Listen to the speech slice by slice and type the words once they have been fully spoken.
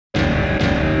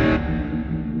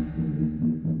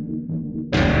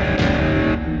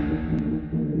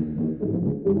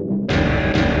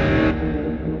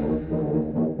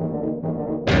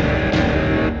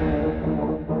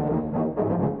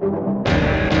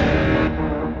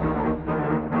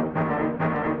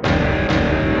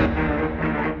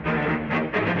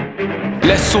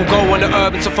Let's all go on an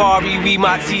urban safari, we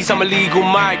might see some illegal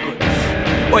migrants.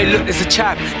 Oi, look, there's a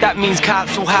chap, that means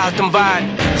council housed and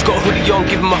violent. He's got a hoodie on,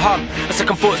 give him a hug. A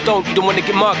second thoughts don't, you don't wanna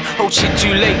get mugged. Oh shit,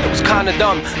 too late, that was kinda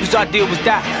dumb. Whose idea was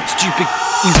that? Stupid,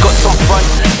 he's got some fun.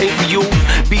 Ain't we all?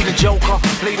 Be the joker,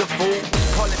 play the fool,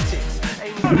 it's politics.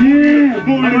 Yeah,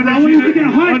 I want you to get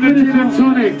hyped for this one,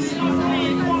 Sonics.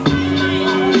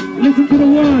 Listen to the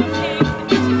words.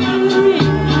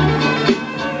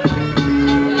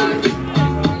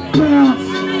 Bounce,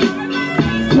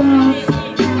 bounce.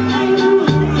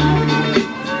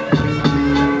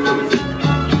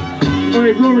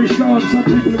 Alright, Rory Sean, some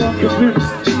people are not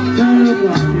convinced. Tell them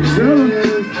what it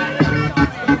is.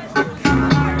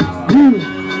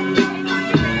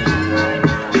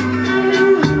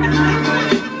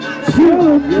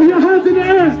 Put your hands in the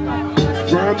air.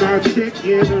 Grab my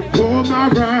chicken and pour my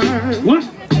rice. What?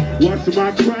 Watch my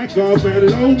crack up and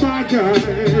load my gun.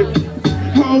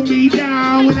 Hold me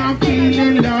down when I'm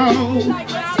feeling low.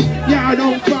 Y'all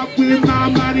don't fuck with my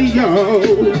money, yo.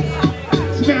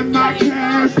 Spend my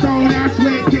cash, so that's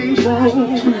where it came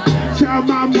from. Tell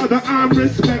my mother I'm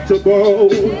respectable.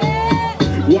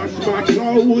 Wash my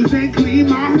clothes and clean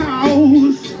my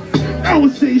house.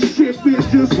 Don't say shit,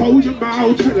 bitch, just hold your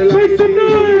mouth. Make some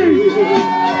noise!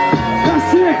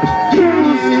 That's it!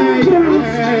 Bounce, bounce,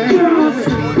 bounce, bounce,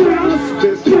 bounce,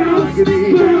 bounce,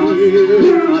 bounce,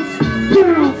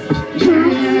 bounce. Tell them,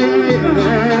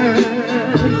 bounce.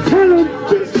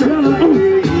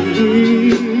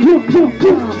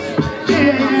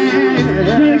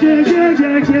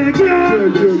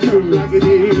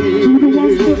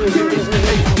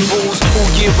 Balls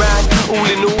all year round, all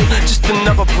in all, just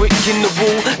another brick in the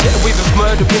wall. Get away with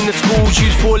murder in the schools,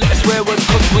 use 4 letter swear words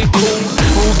cause we cool.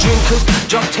 We're all drinkers,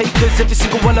 drug takers, every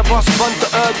single one of us fun to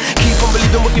earn. Keep on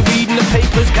believing what you read in the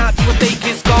papers, count to a stake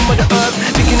is gone with the herb.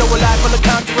 Thinking our life on the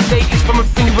count to a stake is from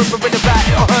everything you ever read about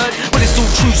it or heard. But it's all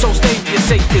true, so stay for your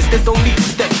safest, there's no need to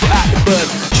step foot out the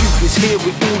bird. Truth is here,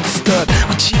 we're all disturbed,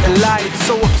 we cheat and lie, it's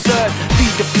so absurd.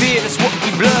 Feed the fear, that's what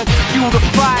we've learned. Fuel the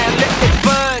fire, let it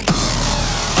burn.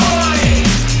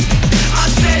 I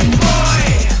said, boy,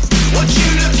 what you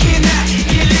looking at,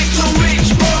 you little rich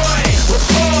boy? We're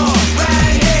poor,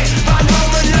 right here, find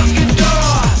home and lock your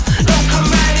door. Don't come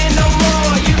round here no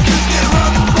more, you can get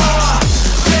run for.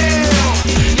 Real,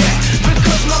 yeah,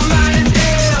 because my mind is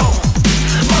ill.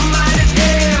 My mind is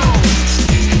ill.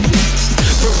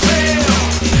 For real,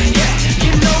 yeah,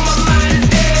 you know my mind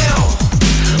is ill.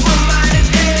 My mind is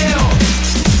ill.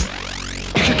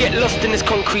 You could get lost in this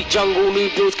concrete jungle, new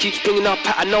bills keep springing up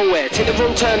out of nowhere. Take the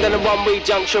wrong turn down a one-way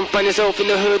junction, find yourself in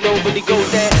the hood, nobody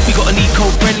goes there. We got an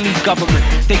eco-friendly government,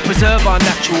 they preserve our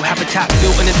natural habitat,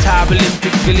 built an entire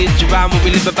Olympic village around where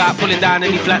we live about, pulling down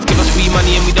any flats, give us free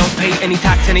money and we don't pay any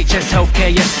tax. NHS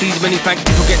healthcare, yes please, many thanks.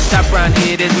 People get stabbed round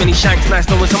here, there's many shanks. Nice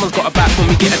knowing someone's got a back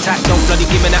when we get attacked. Don't bloody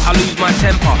give me that, I lose my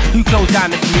temper. Who closed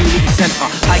down the community centre?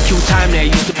 I killed time there,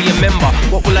 used to be a member.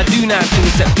 What will I do now till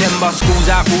September?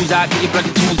 School's out, rules out, get your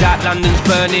bloody tools out. London's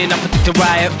burning, I predict a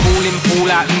riot, fall in, fall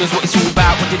out. Who knows what it's all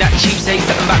about? What did that chief say?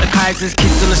 Something about the Kaisers.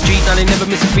 Kids on the street, now they never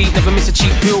miss a beat, never miss a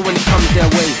cheap bill when it comes their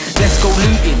way. Let's go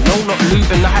looting, no not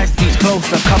looting, the high street's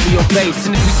closer, cover your face.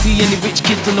 And if we see any rich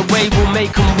kids on the way, we'll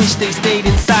make them wish they stayed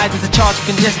inside. There's a charge of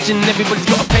congestion, everybody's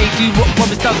gotta pay. Do what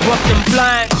promise does, rock them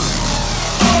blind.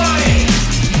 Boy,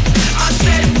 I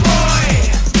said,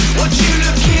 boy, what you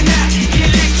looking at, you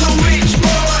little rich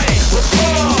boy? We're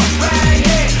poor, right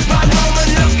here, run home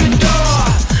and lock your door.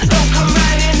 Don't come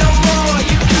round here no more,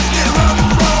 you can get run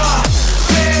for.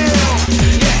 Real,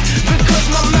 yeah, because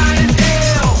my mind is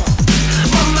ill.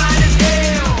 My mind is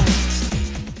ill.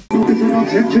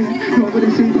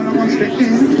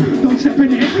 Don't step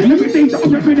in it, everything's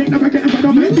I'm ripping it, never get in front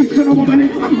of it. These kind of woman,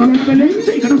 I'm gonna live it.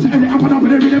 Take it, I'm setting it, I'm gonna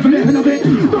put it, never let it of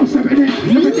it. Don't step in it,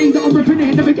 everything that I'm ripping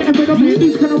it, never get in front of it.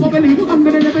 These kind of woman, I'm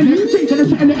gonna live it. Take it, I'm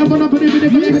setting it, I'm gonna put it,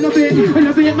 never let it of it. And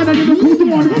I man, I never cool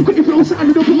down. Got your flow sound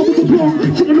in the bottom of the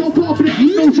blonde. Singing all part of it,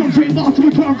 no jump straight bar to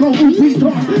a can't go all beat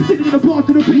on. Singing in the bar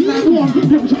to the beat like one.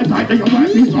 Don't try to type that you're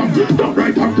right, these songs. Don't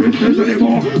write tongue twisters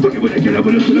anymore. Fucking with a killer,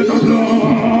 but it's still a dust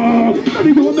law. None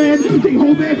of your men, they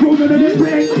hold their crown under their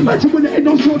play. Matching with the end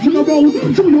of shots in the road.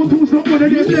 So your tools not one of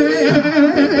their play.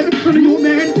 None of your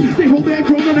men, they hold their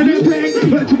crown under their play.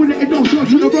 Matching with the end of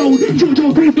shots in the road.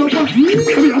 Jojo's beef not one.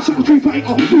 Every other sort of tree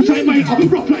fighter, who's a maker,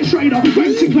 rock like Schrader,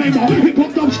 fancy claimer, hip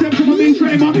hop dubstep from a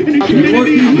mainframer. And the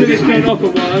community, I'm going to turn off a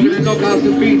while, I'm going to knock out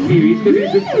some beats here. He's going to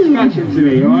do some scratching to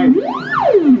me, alright?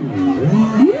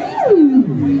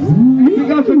 If you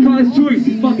go for Car's Choice,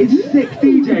 he's fucking sick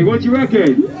DJ, what do you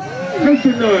reckon? Make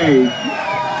some noise.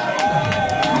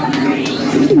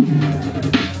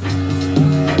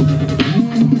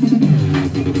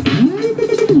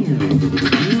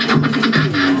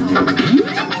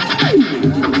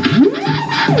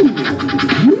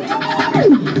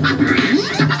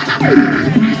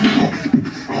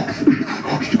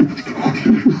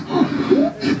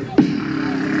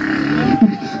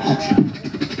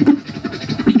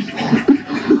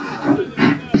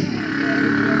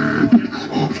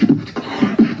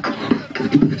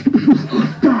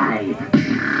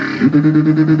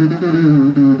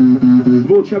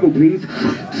 More treble, please.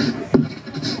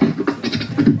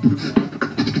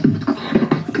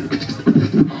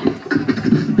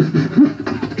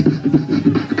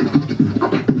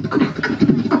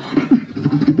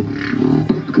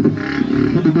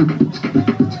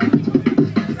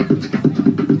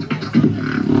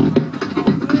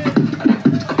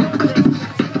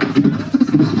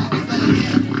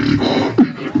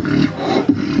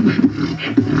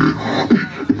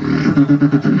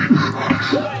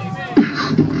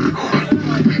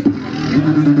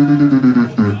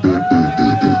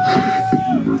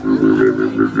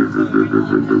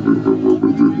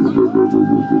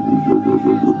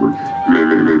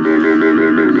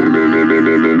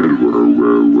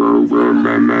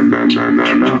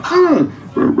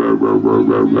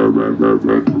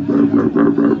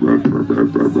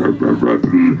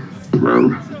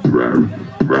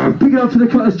 Pick it up for the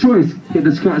cutter's choice. Hit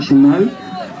the scratching note.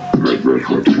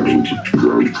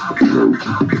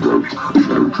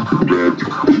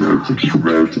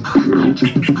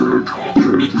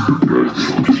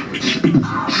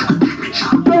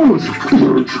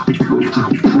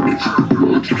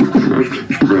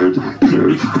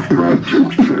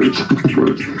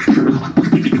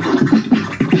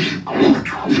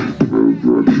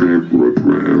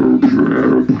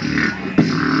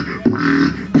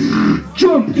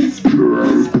 Jump!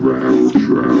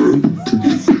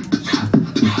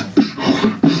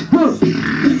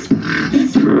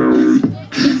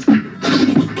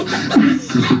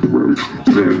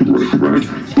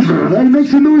 Hey, make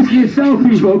some noise for yourself,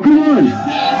 people. Come on!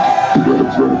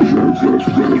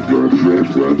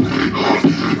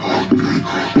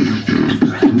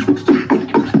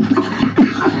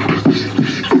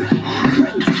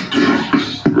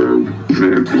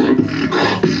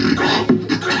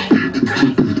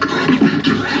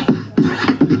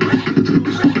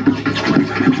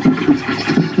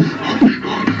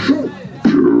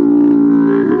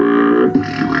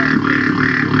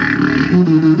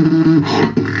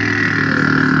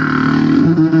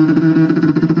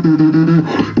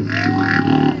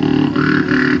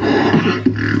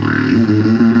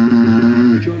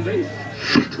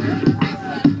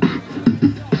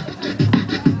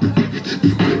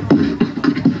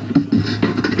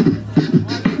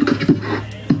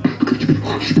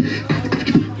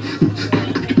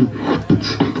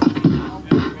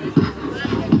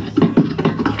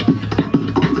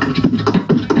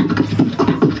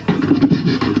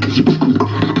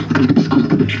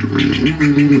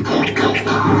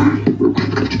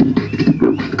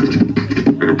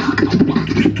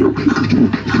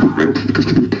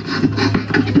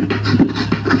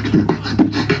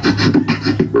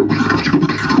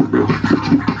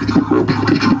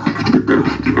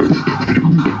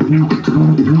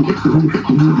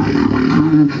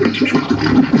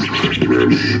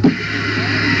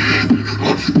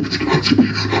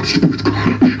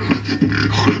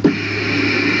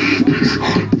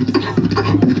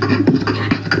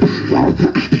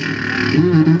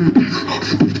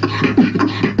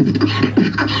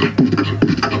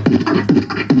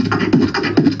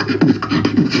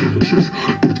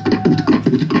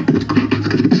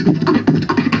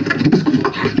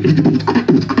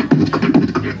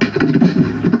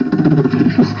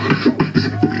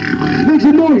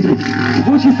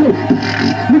 What you say?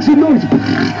 Make some noise.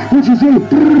 What you say?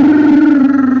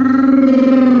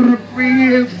 Bring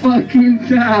it fucking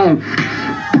down.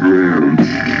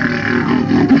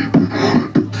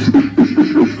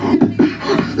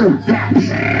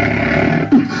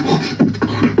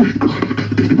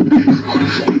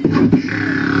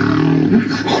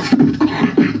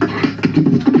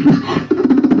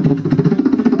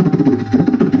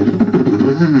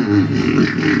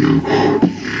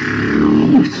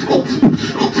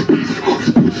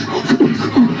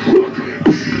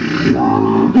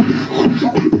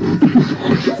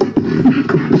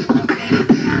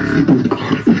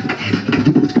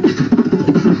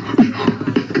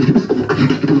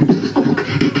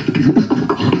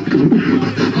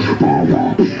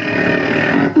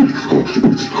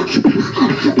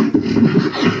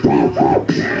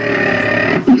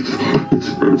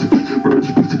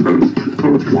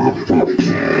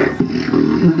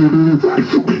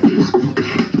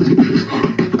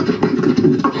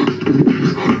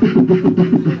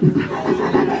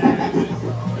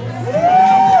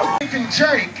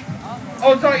 Shake.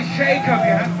 Oh, sorry, shake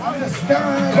yeah? I'm just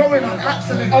going on,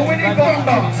 absolutely. Oh, Winnie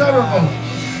Bomber. Terrible.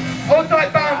 Hold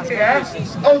tight bounty, yeah?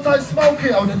 Hold tight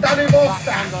Smokey on the Danny Moore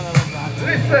stand.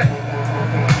 Listen.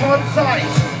 On site.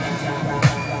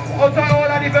 Hold tight all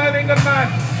of the Birmingham man.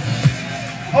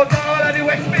 Hold tight all of the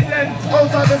West Midlands. Hold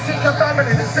tight the Sika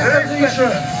family, the Sika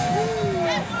t-shirts.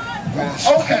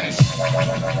 Okay.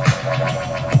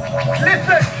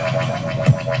 Listen.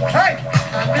 Hey.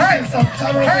 And this Hey. is some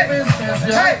terrible Hey. business,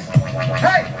 yeah? Hey.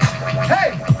 Hey. Hey.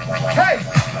 Hey.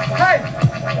 Hey.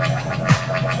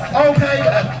 Okay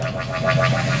then.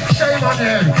 Shame on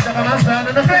you. Never man's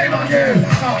burning the flame on you.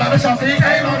 Can't let a shotty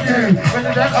aim on you. When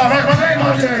the death, I'll write my name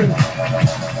on you.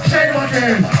 Shame on you.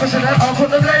 Pushing that, I'll put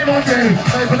the blame on you.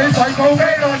 Maple is psycho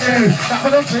rain on you. That for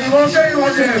the three will shame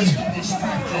on you.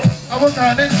 I will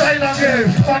turn insane on you.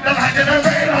 Find the light in the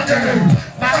rain on you.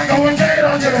 Man, I go and gain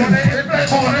on you. It's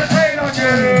black on and pain on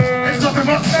you. It's nothing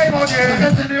but shame on you. The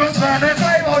continuous burning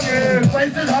flame on you.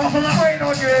 Wasted half of the rain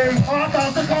on you.